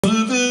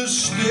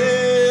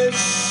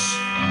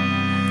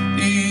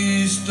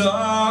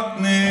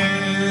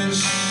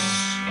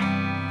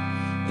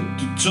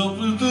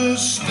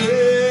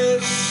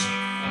stairs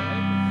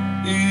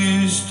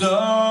is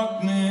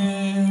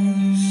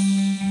darkness.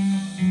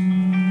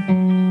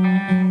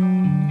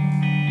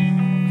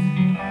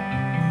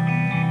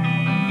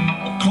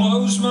 I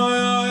closed my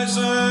eyes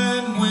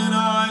and when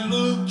I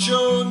looked,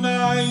 your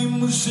name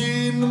was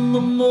in the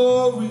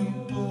memory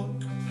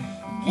book.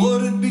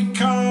 What had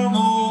become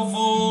of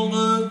all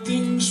the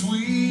things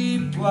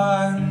we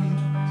planned?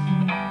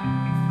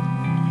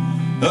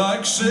 I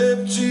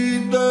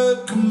accepted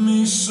the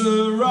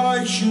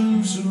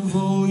commiserations of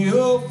all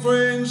your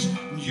friends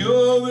and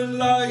your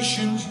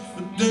relations,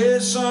 but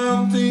there's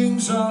some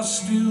things I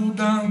still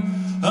don't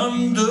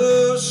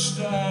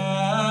understand.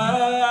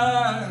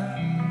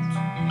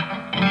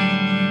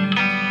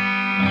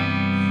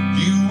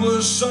 You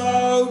were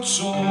so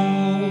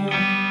tall,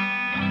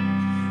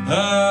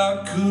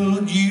 how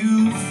could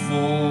you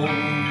fall?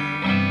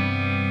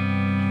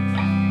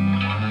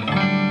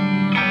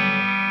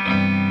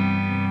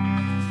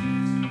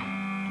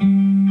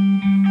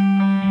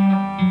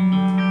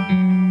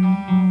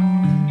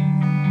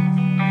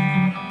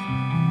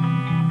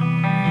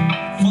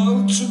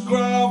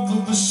 Photograph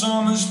of a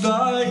summer's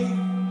day,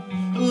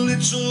 a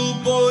little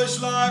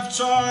boy's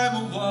lifetime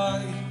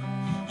away.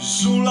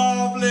 It's all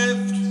I've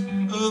left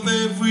of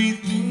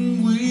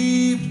everything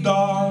we've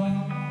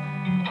done.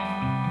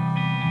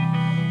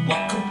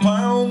 Like a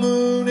pale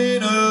moon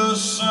in a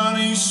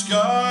sunny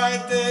sky,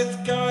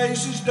 death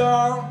gazes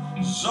down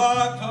as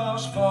I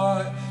pass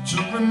by, to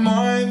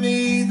remind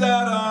me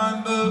that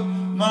I'm but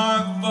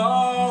my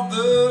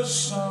father's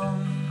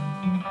son.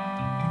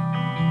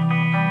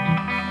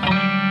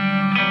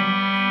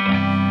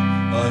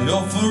 I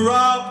offer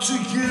up to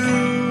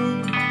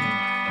you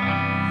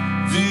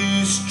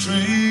these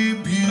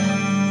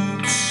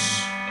tributes.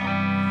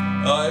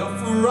 I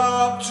offer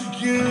up to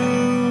you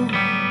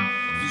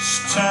these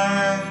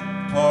Tank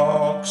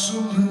Park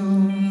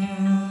saloons.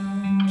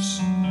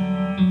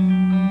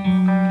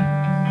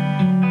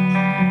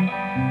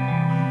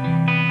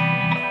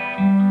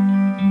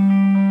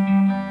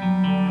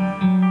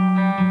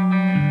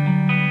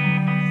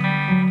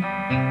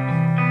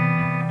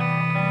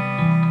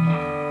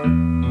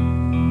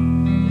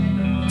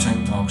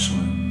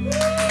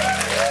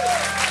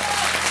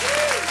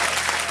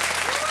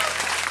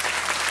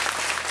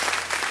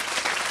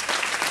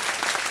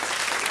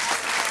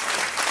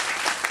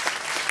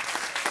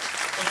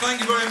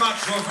 Thank you very much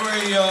for a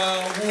very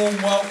warm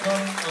welcome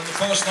on the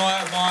first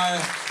night of my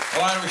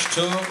Irish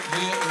tour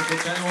here in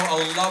Kilkenny. What a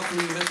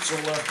lovely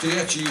little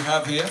theatre you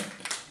have here.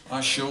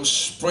 I shall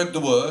spread the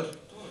word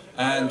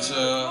and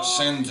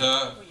send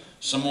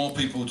some more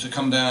people to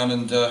come down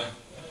and to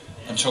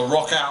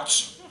rock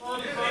out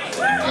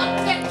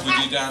with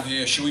you down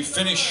here. Shall we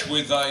finish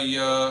with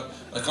a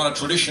kind of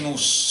traditional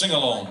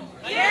sing-along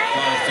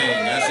kind of thing,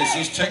 as this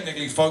is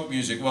technically folk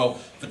music, well,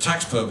 for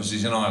tax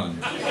purposes in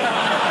Ireland.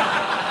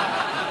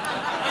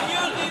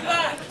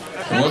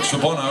 It works for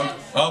Bono.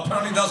 Oh,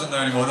 apparently doesn't know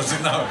anymore, does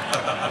it? No.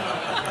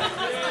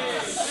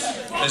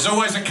 There's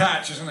always a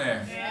catch, isn't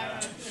there?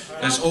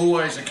 There's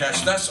always a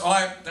catch. That's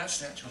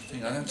the actual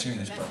thing. I don't tell you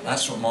this, but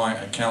that's what my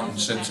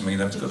accountant said to me.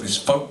 They've got this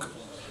folk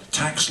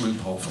tax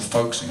loophole for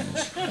folk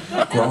singers.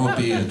 Grow a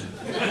beard.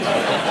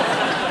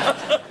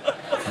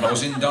 And I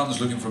was in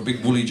Duns looking for a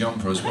big woolly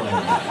jumper as well.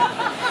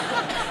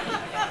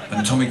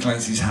 And Tommy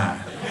Clancy's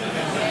hat.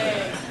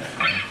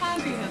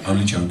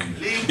 Only joking.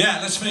 Yeah,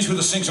 let's finish with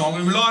a sing-song. I'm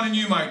going to rely on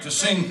you, mate, to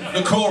sing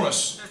the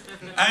chorus.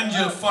 And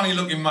your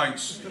funny-looking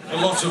mates. A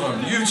lot of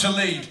them. You to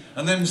lead,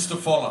 and them's to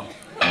follow.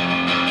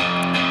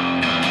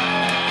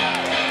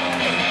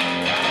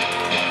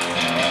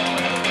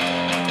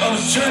 I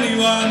was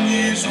 21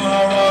 years when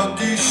I wrote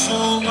this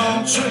song.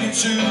 I'm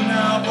 22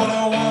 now, but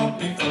I won't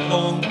be for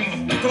long.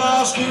 People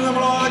ask me when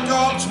I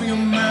got to be a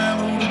man.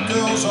 All the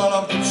girls I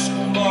loved in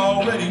school are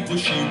already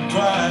pushing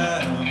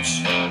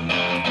crowds.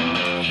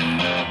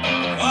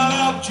 I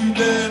loved you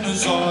then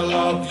as I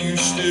love you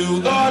still.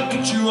 They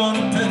put you on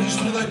a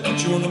pedestal, they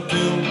put you on a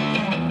pill.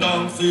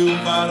 Don't feel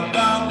bad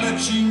about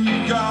letting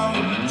you go,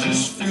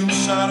 just feel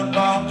sad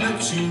about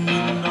letting you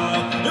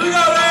know. Here we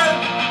go then!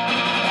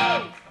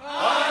 I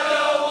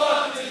don't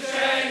want to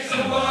change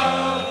the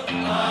world.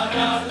 I'm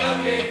not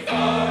looking for a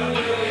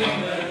new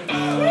England,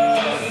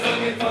 just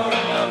looking for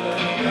another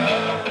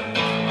girl.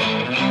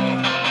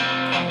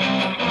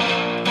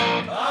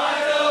 I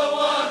don't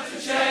want to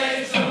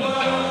change the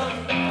world.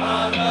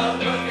 I'm not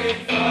looking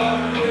for a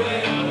new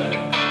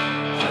England,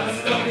 just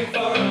looking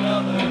for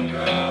another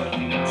girl.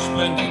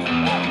 Splendid.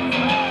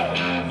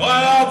 I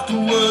love the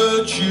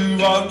words you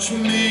wrote to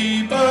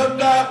me, but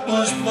that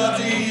was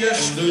bloody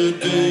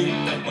yesterday.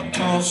 I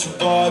can't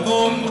survive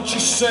on what you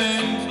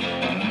send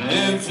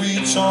every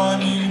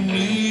time you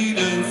need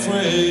a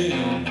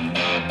friend.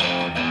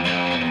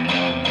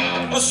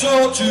 I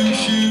saw 2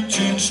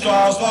 shooting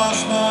stars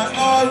last night,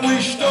 I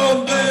wished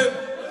on them.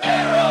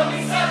 There are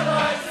only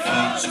satellites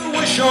around. To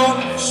wish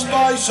on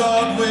space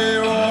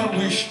hardware, I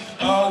wish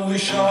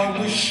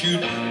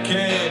you'd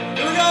care.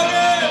 Here we go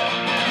again!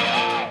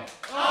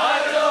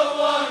 I don't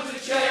want to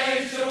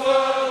change the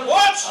world.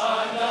 What?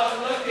 I'm not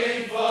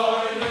looking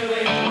for a new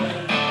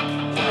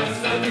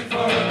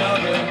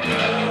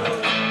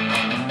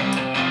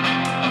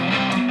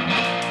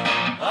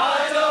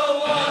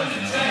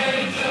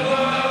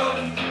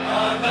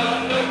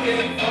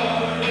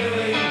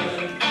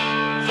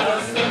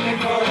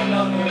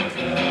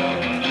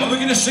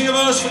sing a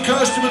verse for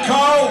Kirsty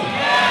McCall?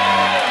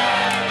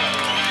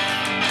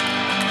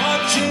 My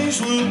dreams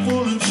were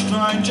full of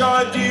strange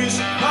ideas.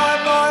 My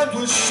mind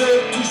was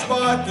set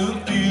despite the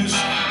fears.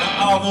 But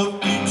other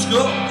things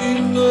got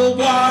in the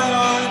way.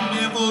 I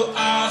never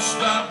asked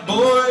that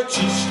boy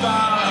to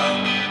stay.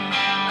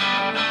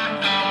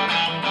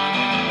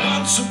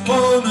 Once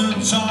upon a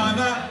time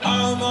at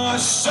home I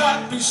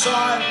sat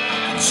beside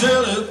the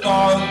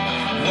telephone,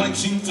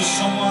 waiting for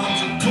someone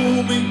to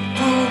pull me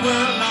through.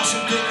 When last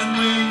it didn't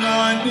ring,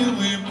 I knew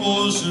it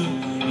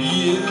wasn't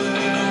you.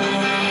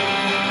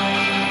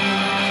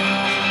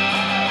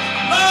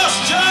 Last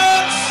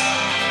chance!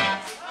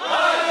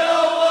 I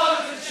don't want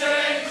to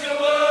change the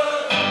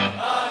world.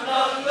 I'm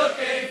not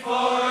looking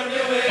for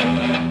New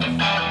England.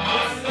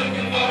 Just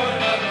looking for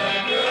another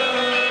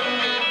girl.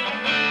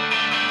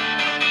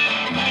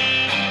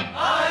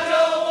 I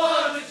don't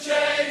want to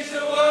change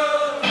the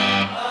world.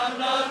 I'm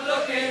not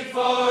looking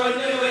for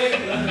New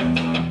England.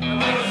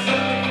 I'm just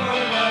looking for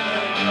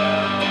another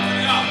girl.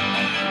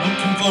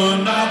 Looking for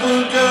another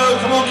girl.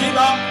 Come on, keep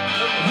up.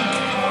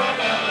 Looking for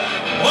another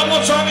girl. One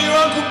more time, your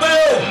Uncle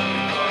Bill.